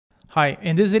Hi,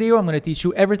 in this video I'm going to teach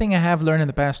you everything I have learned in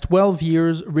the past 12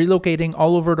 years relocating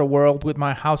all over the world with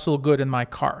my household good in my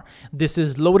car. This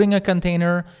is loading a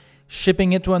container,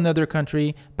 shipping it to another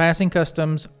country, passing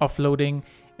customs, offloading,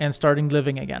 and starting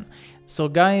living again. So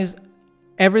guys,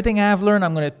 everything I have learned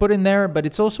I'm going to put in there, but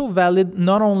it's also valid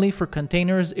not only for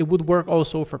containers, it would work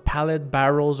also for pallet,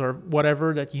 barrels, or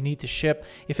whatever that you need to ship.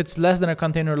 If it's less than a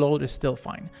container load, it's still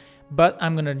fine. But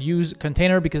I'm going to use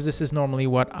container because this is normally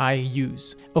what I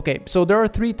use. Okay, so there are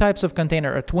three types of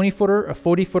container: a 20-footer, a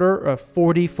 40-footer, or a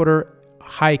 40-footer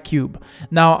I-cube.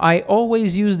 Now, I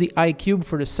always use the I-cube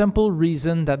for the simple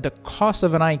reason that the cost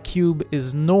of an I-cube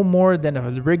is no more than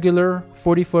a regular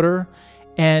 40-footer,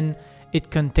 and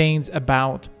it contains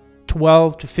about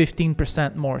 12 to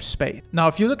 15% more space. Now,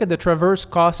 if you look at the traverse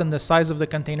cost and the size of the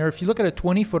container, if you look at a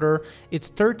 20-footer, it's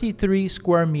 33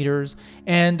 square meters,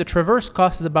 and the traverse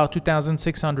cost is about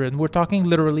 2,600. We're talking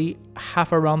literally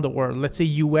half around the world. Let's say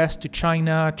US to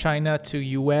China, China to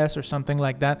US, or something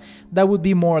like that. That would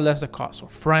be more or less the cost. Or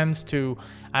France to,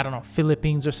 I don't know,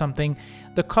 Philippines or something.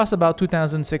 The cost about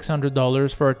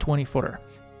 $2,600 for a 20-footer,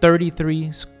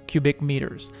 33 cubic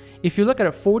meters. If you look at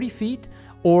a 40 feet,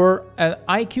 or an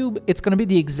I-cube, it's going to be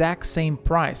the exact same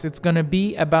price. It's going to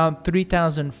be about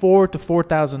 $3,400 to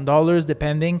 $4,000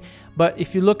 depending. But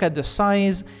if you look at the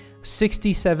size,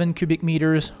 67 cubic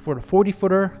meters for the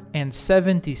 40-footer and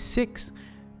 76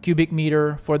 cubic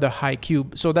meter for the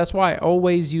I-cube. So that's why I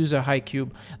always use a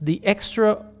I-cube. The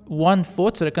extra 1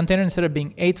 foot, so the container instead of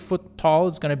being 8 foot tall,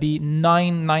 it's going to be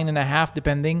 9.5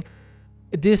 depending.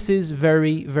 This is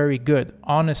very, very good,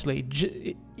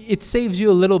 honestly. It saves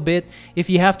you a little bit. If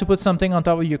you have to put something on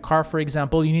top of your car, for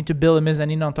example, you need to build a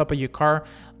mezzanine on top of your car,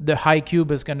 the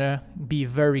I-cube is gonna be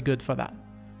very good for that.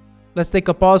 Let's take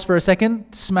a pause for a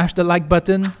second, smash the like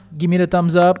button, give me the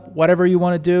thumbs up, whatever you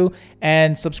want to do,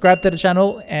 and subscribe to the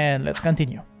channel, and let's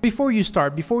continue. Before you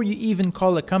start, before you even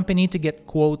call a company to get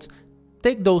quotes,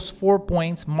 take those 4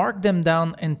 points, mark them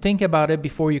down, and think about it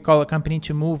before you call a company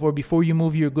to move or before you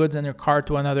move your goods and your car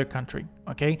to another country,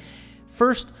 okay?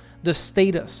 First, the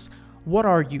status. What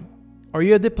are you? Are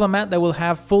you a diplomat that will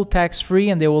have full tax-free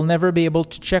and they will never be able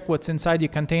to check what's inside your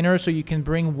container so you can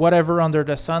bring whatever under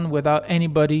the sun without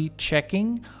anybody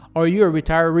checking? Are you a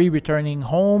retiree returning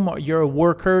home? Or you're a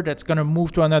worker that's going to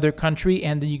move to another country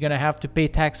and then you're going to have to pay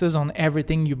taxes on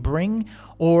everything you bring?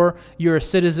 Or you're a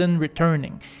citizen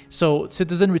returning. So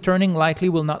citizen returning likely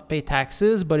will not pay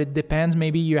taxes, but it depends.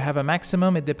 Maybe you have a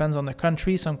maximum. It depends on the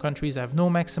country. Some countries have no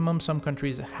maximum. Some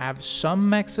countries have some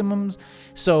maximums.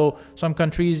 So some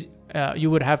countries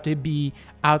you would have to be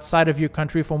outside of your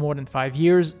country for more than 5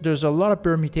 years. There's a lot of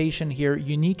permutation here.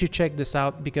 You need to check this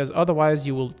out because otherwise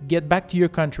you will get back to your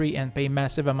country and pay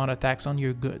massive amount of tax on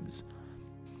your goods.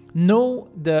 Know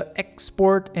the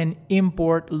export and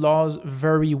import laws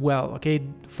very well, okay,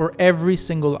 for every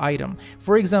single item.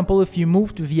 For example, if you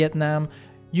move to Vietnam,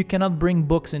 you cannot bring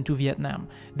books into Vietnam.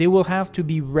 They will have to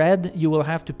be read. You will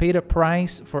have to pay the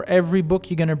price for every book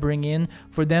you're going to bring in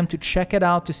for them to check it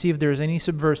out to see if there's any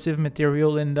subversive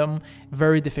material in them.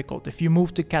 Very difficult. If you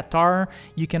move to Qatar,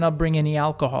 you cannot bring any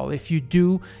alcohol. If you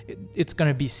do, it's going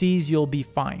to be seized. You'll be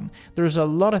fine. There's a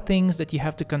lot of things that you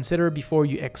have to consider before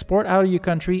you export out of your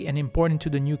country and import into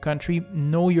the new country.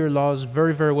 Know your laws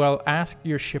very, very well. Ask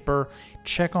your shipper.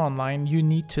 Check online. You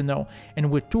need to know. And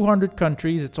with 200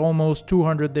 countries, it's almost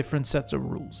 200 different sets of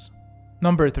rules.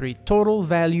 Number 3, total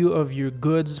value of your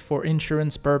goods for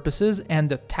insurance purposes and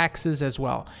the taxes as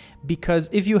well. Because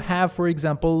if you have, for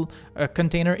example, a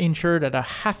container insured at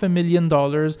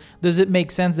 $500,000, does it make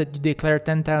sense that you declare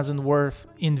 $10,000 worth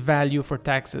in value for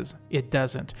taxes? It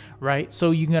doesn't, right?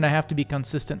 So you're going to have to be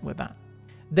consistent with that.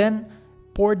 Then,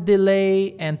 port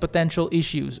delay and potential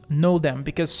issues. Know them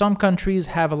because some countries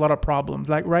have a lot of problems.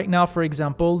 Like right now, for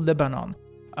example, Lebanon.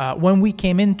 When we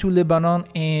came into Lebanon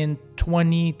in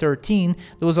 2013,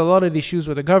 there was a lot of issues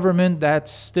with the government. That's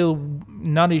still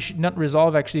not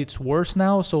resolved. Actually, it's worse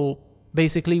now. So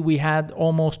basically, we had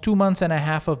almost 2.5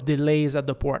 months of delays at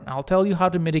the port. I'll tell you how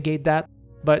to mitigate that,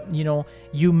 but you know,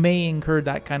 you may incur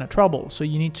that kind of trouble. So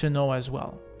you need to know as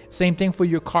well. Same thing for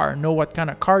your car. Know what kind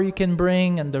of car you can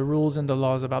bring and the rules and the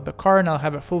laws about the car. And I'll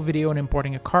have a full video on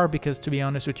importing a car because, to be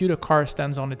honest with you, the car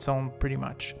stands on its own pretty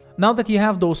much. Now that you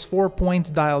have those 4 points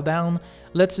dialed down,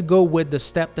 let's go with the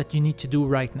step that you need to do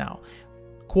right now.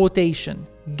 Quotation.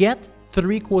 Get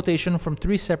 3 quotations from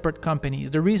 3 separate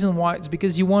companies. The reason why is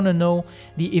because you want to know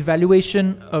the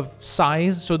evaluation of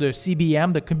size, so the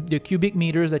CBM, the cubic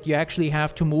meters that you actually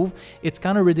have to move. It's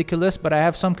kind of ridiculous, but I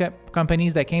have some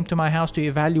companies that came to my house to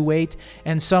evaluate,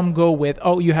 and some go with,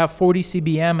 oh, you have 40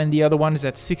 CBM and the other one is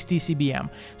at 60 CBM.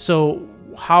 So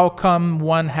how come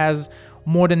one has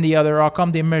more than the other? How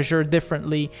come they measure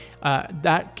differently?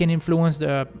 That can influence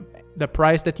the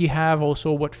price that you have,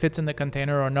 also what fits in the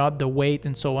container or not, the weight,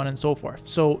 and so on and so forth.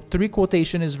 So 3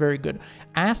 quotation is very good.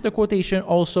 Ask the quotation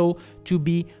also to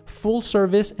be full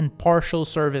service and partial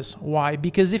service. Why?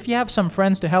 Because if you have some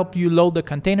friends to help you load the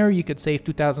container, you could save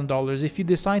 $2,000. If you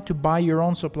decide to buy your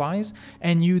own supplies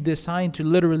and you decide to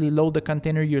literally load the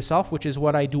container yourself, which is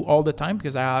what I do all the time,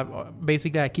 because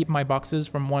I keep my boxes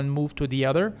from one move to the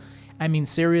other. I mean,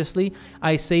 seriously,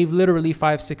 I save literally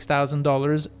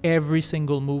 $5,000-$6,000 every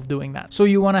single move doing that. So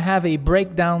you want to have a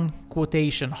breakdown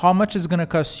quotation. How much is going to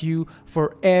cost you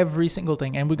for every single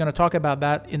thing? And we're going to talk about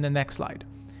that in the next slide.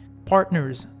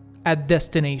 Partners at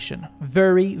destination.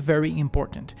 Very, very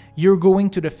important. You're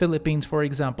going to the Philippines, for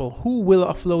example. Who will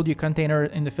offload your container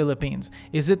in the Philippines?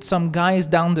 Is it some guys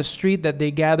down the street that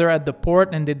they gather at the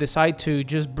port and they decide to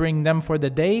just bring them for the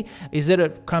day? Is it a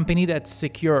company that's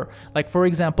secure? Like, for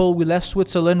example, we left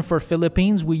Switzerland for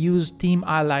Philippines. We used Team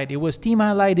Allied. It was Team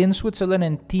Allied in Switzerland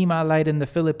and Team Allied in the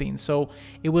Philippines. So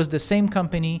it was the same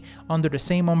company under the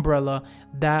same umbrella.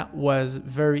 That was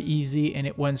very easy and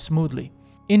it went smoothly.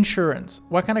 Insurance.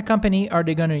 What kind of company are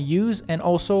they going to use, and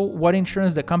also what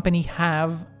insurance the company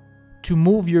have to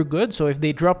move your goods? So if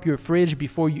they drop your fridge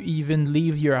before you even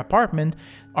leave your apartment,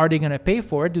 are they going to pay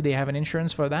for it? Do they have an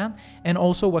insurance for that? And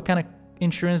also what kind of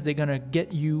insurance they're going to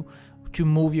get you to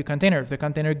move your container. If the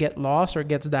container get lost or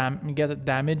get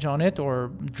damage on it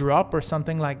or drop or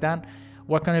something like that,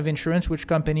 what kind of insurance, which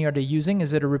company are they using?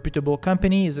 Is it a reputable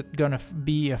company? Is it going to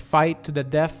be a fight to the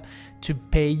death to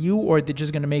pay you, or they're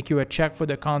just going to make you a check for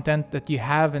the content that you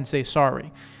have and say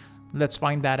sorry? Let's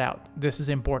find that out. This is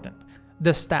important.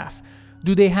 The staff.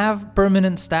 Do they have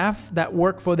permanent staff that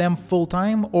work for them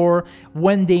full-time, or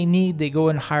when they need, they go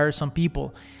and hire some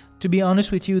people? To be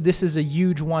honest with you, this is a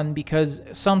huge one, because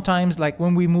sometimes, like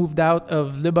when we moved out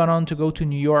of Lebanon to go to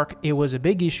New York, it was a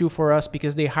big issue for us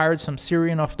because they hired some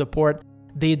Syrian off the port.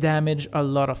 They damage a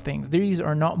lot of things. These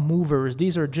are not movers.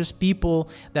 These are just people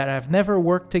that have never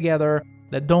worked together,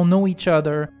 that don't know each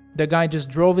other. The guy just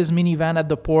drove his minivan at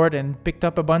the port and picked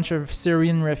up a bunch of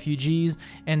Syrian refugees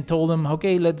and told them,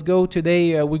 okay, let's go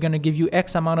today. We're going to give you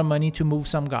X amount of money to move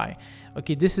some guy.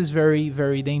 Okay, this is very,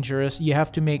 very dangerous. You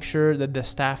have to make sure that the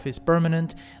staff is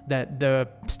permanent, that the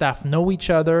staff know each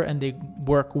other and they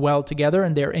work well together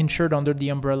and they're insured under the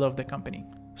umbrella of the company.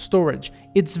 Storage.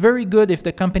 It's very good if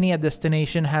the company at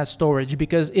destination has storage,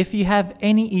 because if you have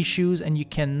any issues and you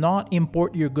cannot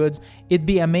import your goods, it'd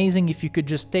be amazing if you could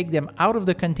just take them out of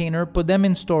the container, put them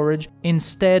in storage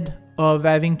instead of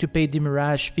having to pay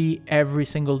demurrage fee every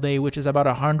single day, which is about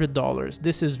 $100.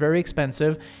 This is very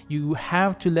expensive. You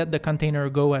have to let the container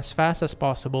go as fast as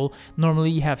possible. Normally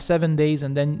you have 7 days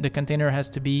and then the container has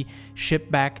to be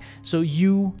shipped back. So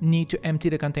you need to empty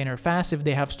the container fast. If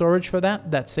they have storage for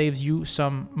that, that saves you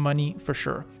some money for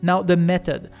sure. Now the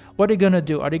method, what are they gonna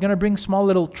do? Are they gonna bring small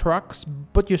little trucks,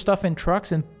 put your stuff in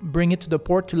trucks and bring it to the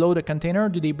port to load a container?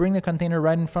 Do they bring the container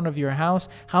right in front of your house?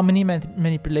 How many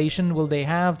manipulation will they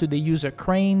have? Do they use a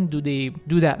crane? Do they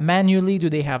do that manually? Do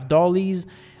they have dollies?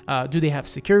 Do they have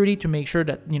security to make sure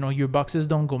that your boxes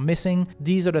don't go missing?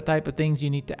 These are the type of things you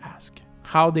need to ask.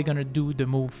 How they're gonna do the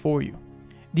move for you.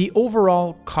 The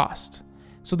overall cost.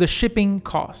 So the shipping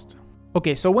cost.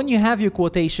 Okay, so when you have your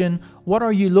quotation, what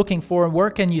are you looking for? Where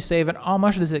can you save and how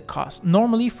much does it cost?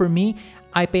 Normally for me,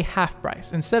 I pay half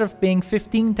price. Instead of paying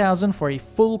 $15,000 for a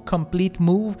full complete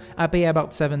move, I pay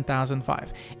about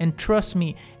 $7,500. And trust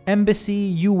me, embassy,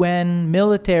 UN,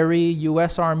 military,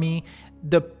 US Army,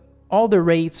 all the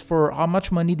rates for how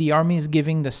much money the Army is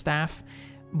giving the staff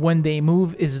when they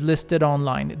move is listed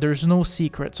online. There's no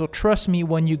secret. So trust me,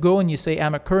 when you go and you say,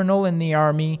 I'm a colonel in the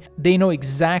Army, they know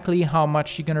exactly how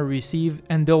much you're gonna receive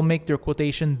and they'll make their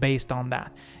quotation based on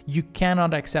that. You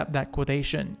cannot accept that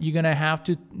quotation. You're gonna have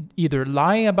to either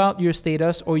lie about your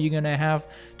status or you're gonna have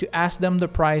to ask them the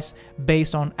price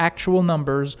based on actual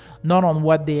numbers, not on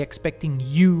what they're expecting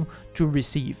you to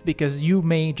receive, because you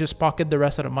may just pocket the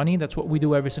rest of the money. That's what we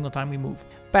do every single time we move.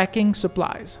 Packing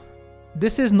supplies.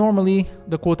 This is normally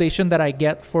the quotation that I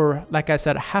get for, like I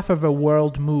said, half of a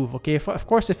world move. Okay, of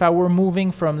course, if I were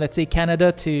moving from, let's say,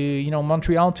 Canada to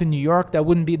Montreal to New York, that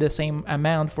wouldn't be the same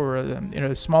amount for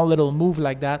a small little move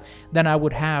like that than I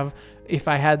would have if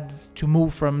I had to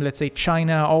move from, let's say,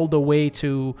 China all the way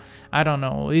to, I don't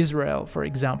know, Israel, for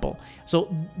example. So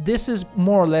this is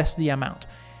more or less the amount.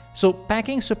 So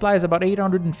packing supplies about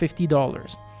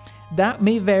 $850. That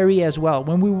may vary as well.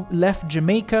 When we left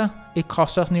Jamaica, it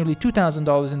cost us nearly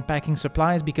 $2,000 in packing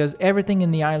supplies because everything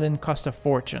in the island cost a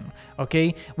fortune,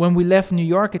 okay? When we left New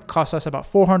York, it cost us about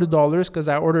 $400 because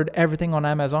I ordered everything on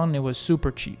Amazon and it was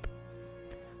super cheap.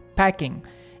 Packing.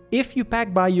 If you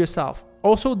pack by yourself,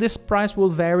 also this price will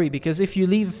vary because if you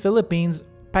leave Philippines,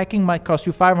 packing might cost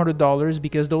you $500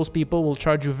 because those people will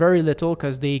charge you very little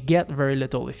because they get very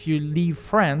little. If you leave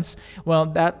France, well,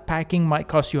 that packing might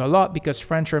cost you a lot because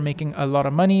French are making a lot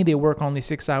of money. They work only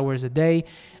 6 hours a day.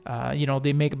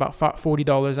 They make about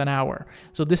 $40 an hour.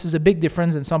 So this is a big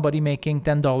difference in somebody making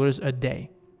 $10 a day.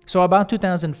 So about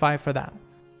 $2,500 for that.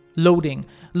 Loading.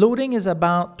 Loading is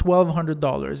about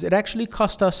 $1,200. It actually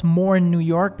cost us more in New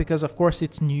York because, of course,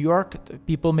 it's New York.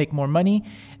 People make more money.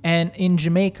 And in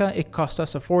Jamaica, it cost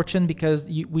us a fortune because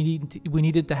we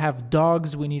needed to have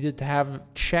dogs. We needed to have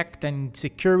checked and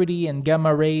security and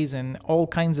gamma rays and all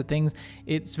kinds of things.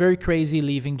 It's very crazy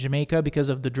leaving Jamaica because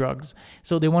of the drugs.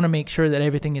 So they want to make sure that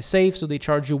everything is safe. So they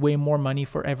charge you way more money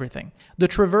for everything. The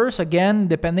Traverse, again,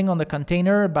 depending on the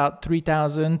container, about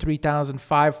 $3,000, $3,500,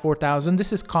 $4,000.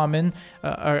 This is common,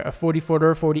 a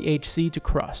 40-footer, 40 HC to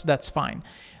cross. That's fine.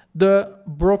 The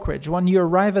brokerage, when you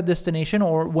arrive at destination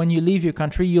or when you leave your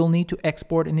country, you'll need to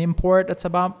export and import. That's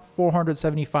about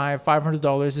 $475,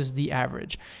 $500 is the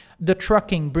average. The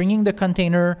trucking, bringing the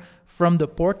container from the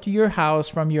port to your house,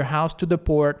 from your house to the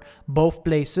port, both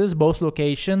places, both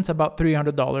locations, about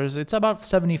 $300. It's about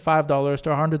 $75 to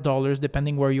 $100,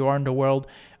 depending where you are in the world,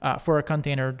 for a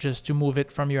container just to move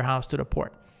it from your house to the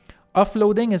port.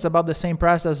 Offloading is about the same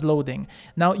price as loading.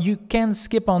 Now, you can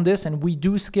skip on this, and we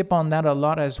do skip on that a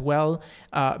lot as well,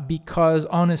 because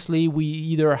honestly, we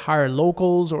either hire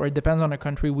locals or it depends on the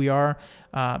country we are.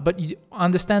 But you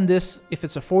understand this, if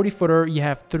it's a 40-footer, you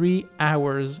have 3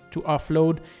 hours to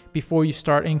offload before you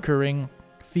start incurring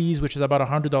fees, which is about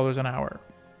 $100 an hour.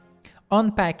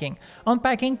 Unpacking.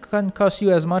 Unpacking can cost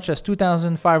you as much as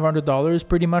 $2,500,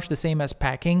 pretty much the same as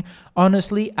packing.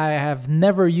 Honestly, I have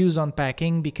never used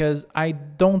unpacking because I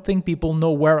don't think people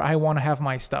know where I want to have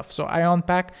my stuff. So I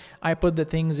unpack, I put the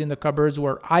things in the cupboards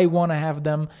where I want to have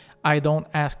them. I don't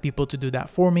ask people to do that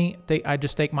for me. I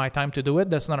just take my time to do it.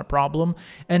 That's not a problem.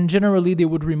 And generally, they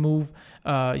would remove,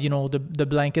 the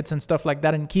blankets and stuff like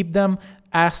that and keep them.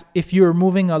 If you're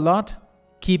moving a lot,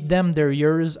 keep them, they're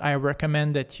yours. I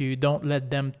recommend that you don't let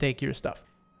them take your stuff.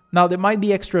 Now, there might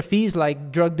be extra fees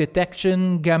like drug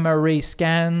detection, gamma ray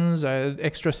scans,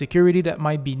 extra security that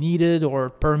might be needed, or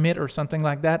permit or something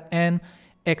like that, and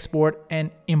export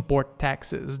and import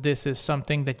taxes. This is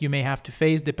something that you may have to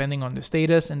face depending on the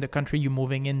status and the country you're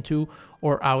moving into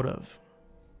or out of.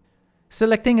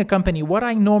 Selecting a company, what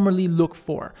I normally look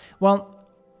for. Well,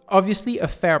 obviously a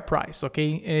fair price,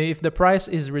 okay? If the price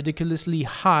is ridiculously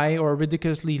high or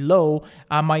ridiculously low,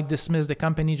 I might dismiss the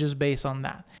company just based on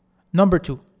that. Number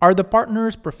 2, are the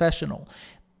partners professional?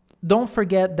 Don't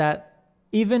forget that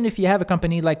even if you have a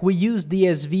company, like we used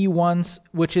DSV once,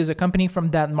 which is a company from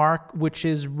Denmark, which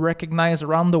is recognized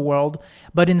around the world,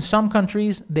 but in some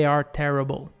countries, they are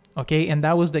terrible. Okay, and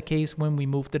that was the case when we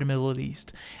moved to the Middle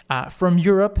East. From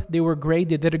Europe, they were great.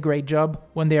 They did a great job.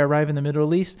 When they arrived in the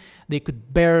Middle East, they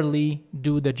could barely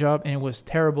do the job, and it was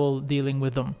terrible dealing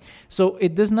with them. So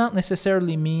it does not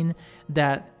necessarily mean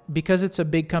that because it's a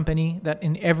big company, that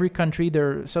in every country,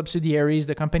 their subsidiaries,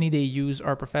 the company they use,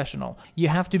 are professional. You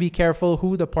have to be careful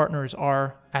who the partners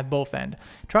are at both ends.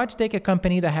 Try to take a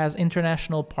company that has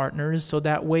international partners, so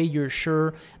that way you're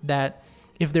sure that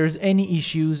if there's any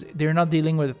issues, they're not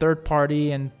dealing with a third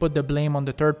party and put the blame on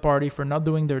the third party for not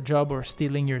doing their job or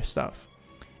stealing your stuff.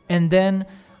 And then,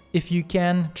 if you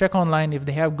can, check online if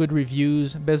they have good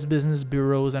reviews, best business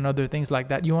bureaus, and other things like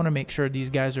that. You want to make sure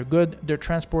these guys are good. They're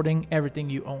transporting everything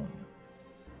you own.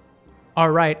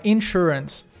 All right,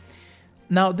 insurance.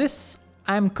 Now,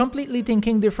 I'm completely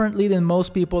thinking differently than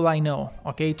most people I know,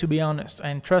 okay, to be honest.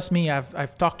 And trust me,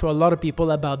 I've talked to a lot of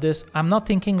people about this. I'm not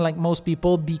thinking like most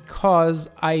people because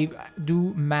I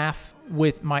do math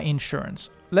with my insurance.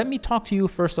 Let me talk to you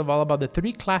first of all about the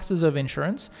 3 classes of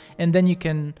insurance, and then you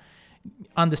can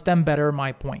understand better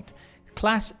my point.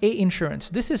 Class A insurance.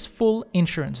 This is full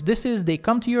insurance. This is, they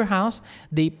come to your house,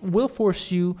 they will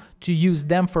force you to use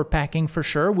them for packing for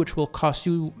sure, which will cost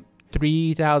you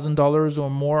 $3,000 or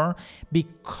more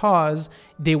because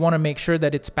they want to make sure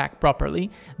that it's packed properly.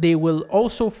 They will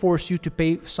also force you to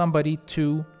pay somebody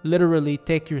to literally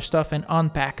take your stuff and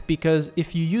unpack, because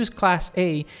if you use Class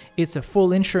A, it's a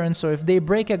full insurance. So if they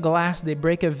break a glass, they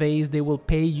break a vase, they will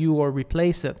pay you or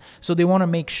replace it. So they want to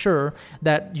make sure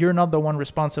that you're not the one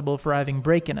responsible for having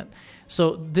breaking it.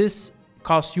 So this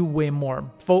costs you way more.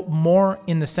 More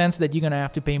in the sense that you're going to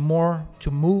have to pay more to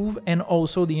move, and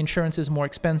also the insurance is more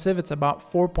expensive. It's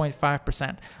about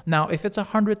 4.5%. Now, if it's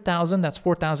 $100,000, that's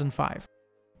 $4,500.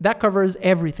 That covers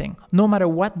everything. No matter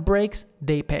what breaks,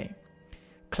 they pay.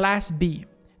 Class B.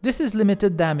 This is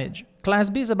limited damage. Class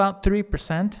B is about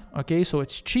 3%, okay, so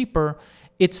it's cheaper.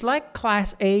 It's like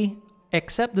Class A,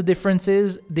 except the difference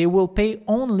is they will pay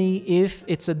only if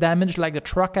it's a damage, like the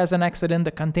truck has an accident,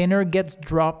 the container gets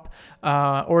dropped,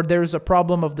 or there's a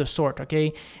problem of the sort,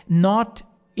 okay? Not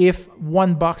if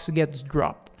one box gets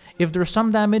dropped. If there's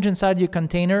some damage inside your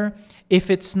container, if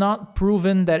it's not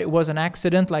proven that it was an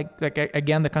accident, like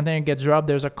again, the container gets dropped,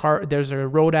 there's a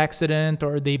road accident,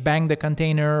 or they bang the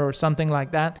container or something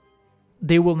like that,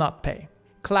 they will not pay.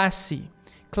 Class C.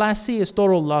 Class C is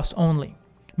total loss only.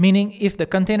 Meaning if the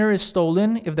container is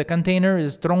stolen, if the container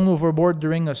is thrown overboard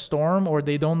during a storm, or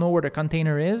they don't know where the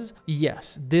container is,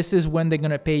 yes, this is when they're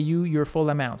going to pay you your full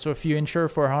amount. So if you insure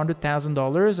for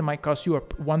 $100,000, it might cost you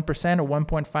 1% or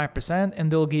 1.5%, and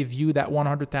they'll give you that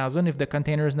 $100,000 if the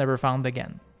container is never found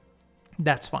again.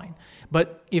 That's fine.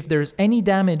 But if there's any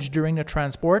damage during the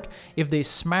transport, if they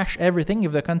smash everything,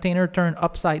 if the container turned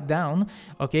upside down,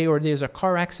 okay, or there's a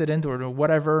car accident or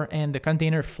whatever, and the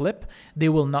container flip, they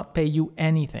will not pay you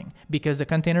anything because the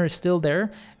container is still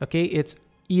there, okay? It's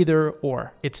either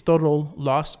or. It's total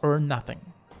loss or nothing.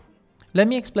 Let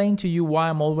me explain to you why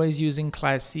I'm always using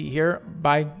Class C here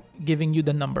by giving you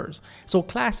the numbers. So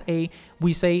Class A,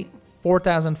 we say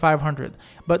 $4,500,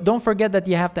 but don't forget that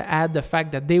you have to add the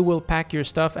fact that they will pack your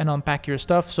stuff and unpack your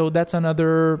stuff, so that's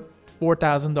another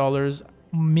 $4,000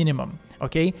 minimum,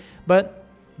 okay? But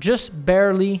just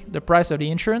barely the price of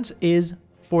the insurance is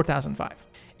 $4,500.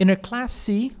 In a Class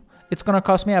C, it's gonna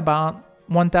cost me about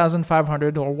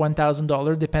 $1,500 or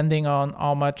 $1,000 depending on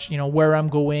how much, where I'm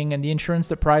going, and the insurance,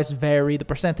 the price vary, the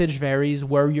percentage varies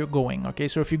where you're going, okay?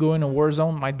 So if you go in a war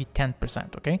zone, might be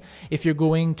 10%, okay? If you're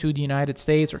going to the United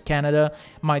States or Canada,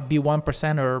 might be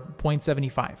 1% or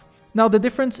 0.75. Now the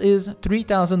difference is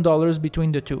 $3,000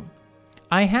 between the two.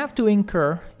 I have to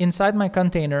incur inside my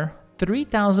container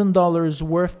 $3,000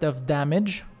 worth of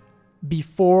damage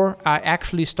before I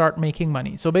actually start making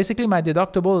money. So basically my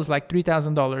deductible is like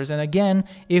 $3,000. And again,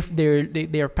 if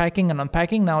they're packing and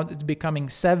unpacking, now it's becoming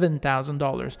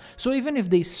 $7,000. So even if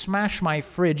they smash my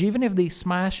fridge, even if they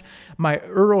smash my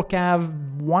Eurocav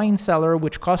wine cellar,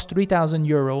 which costs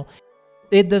 €3,000,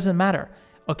 it doesn't matter,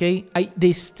 okay?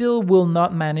 They still will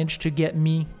not manage to get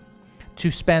me to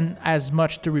spend as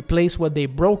much to replace what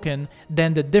they've broken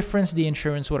than the difference the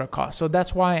insurance would have cost. So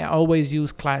that's why I always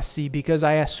use Class C, because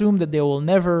I assume that they will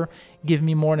never give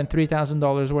me more than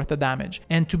 $3,000 worth of damage.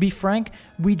 And to be frank,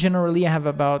 we generally have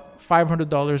about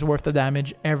 $500 worth of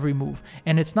damage every move.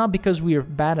 And it's not because we are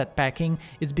bad at packing,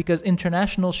 it's because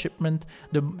international shipment,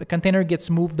 the container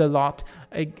gets moved a lot.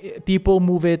 People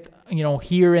move it,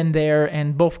 here and there,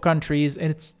 and both countries,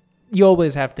 and you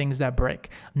always have things that break.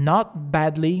 Not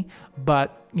badly,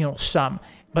 but some.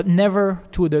 But never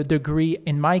to the degree,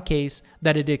 in my case,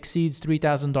 that it exceeds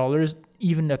 $3,000,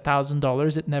 even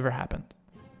 $1,000. It never happened.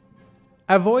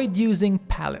 Avoid using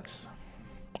pallets.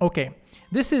 Okay,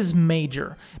 this is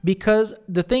major because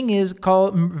the thing is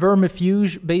called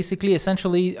vermifuge. Basically,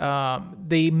 essentially,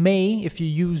 they may, if you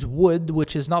use wood,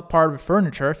 which is not part of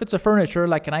furniture, if it's a furniture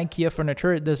like an IKEA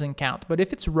furniture, it doesn't count. But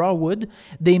if it's raw wood,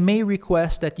 they may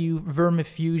request that you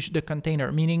vermifuge the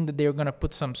container, meaning that they're going to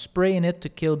put some spray in it to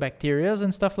kill bacteria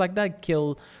and stuff like that,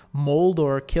 kill mold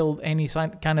or kill any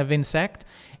kind of insect.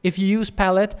 If you use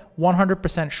pallet,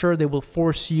 100% sure they will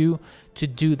force you to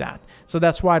do that. So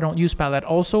that's why I don't use pallet.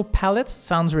 Also, pallets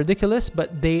sounds ridiculous,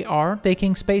 but they are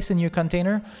taking space in your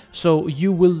container. So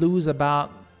you will lose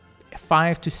about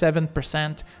 5 to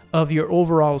 7% of your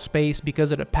overall space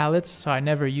because of the pallets. So I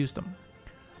never use them.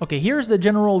 Okay, here's the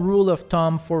general rule of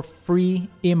thumb for free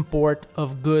import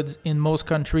of goods in most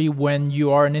countries when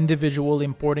you are an individual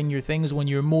importing your things when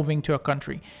you're moving to a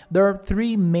country. There are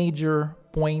 3 major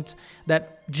points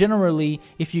that generally,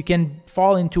 if you can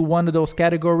fall into one of those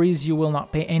categories, you will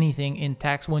not pay anything in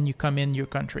tax when you come in your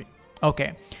country.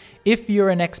 Okay, if you're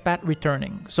an expat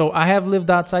returning. So I have lived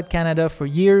outside Canada for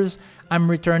years. I'm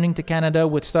returning to Canada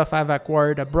with stuff I've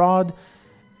acquired abroad.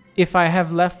 If I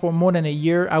have left for more than a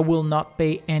year, I will not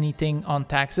pay anything on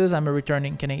taxes. I'm a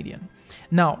returning Canadian.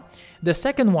 Now, the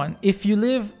second one, if you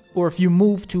live or if you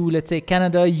move to, let's say,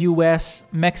 Canada, US,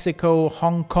 Mexico,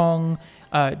 Hong Kong,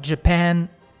 Japan,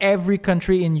 every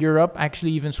country in Europe,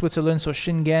 actually even Switzerland, so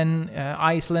Schengen,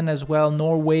 Iceland as well,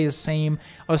 Norway is same,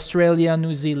 Australia,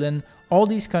 New Zealand, all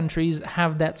these countries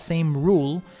have that same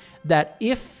rule that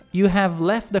if you have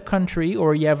left the country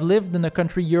or you have lived in the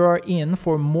country you are in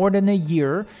for more than a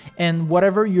year and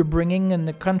whatever you're bringing in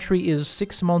the country is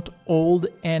 6 months old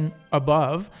and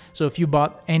above, so if you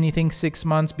bought anything 6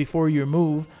 months before your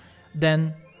move,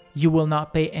 then you will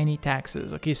not pay any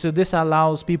taxes. Okay, so this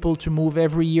allows people to move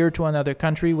every year to another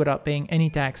country without paying any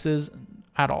taxes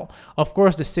at all. Of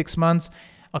course, the 6 months,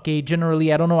 Okay,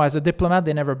 generally, I don't know, as a diplomat,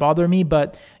 they never bother me,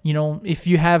 but you know, if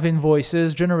you have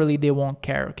invoices, generally they won't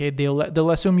care. Okay,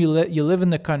 they'll assume you live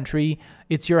in the country,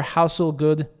 it's your household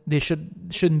good, they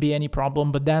shouldn't be any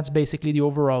problem. But that's basically the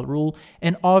overall rule.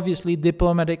 And obviously,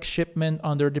 diplomatic shipment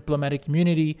under diplomatic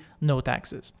immunity, no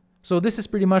taxes. So this is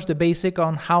pretty much the basic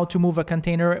on how to move a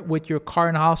container with your car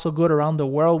and household good around the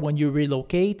world when you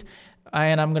relocate.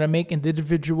 And I'm gonna make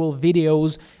individual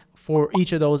videos for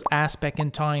each of those aspects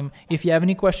in time. If you have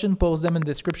any questions, post them in the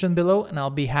description below and I'll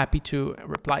be happy to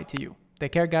reply to you.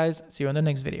 Take care, guys. See you in the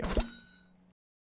next video.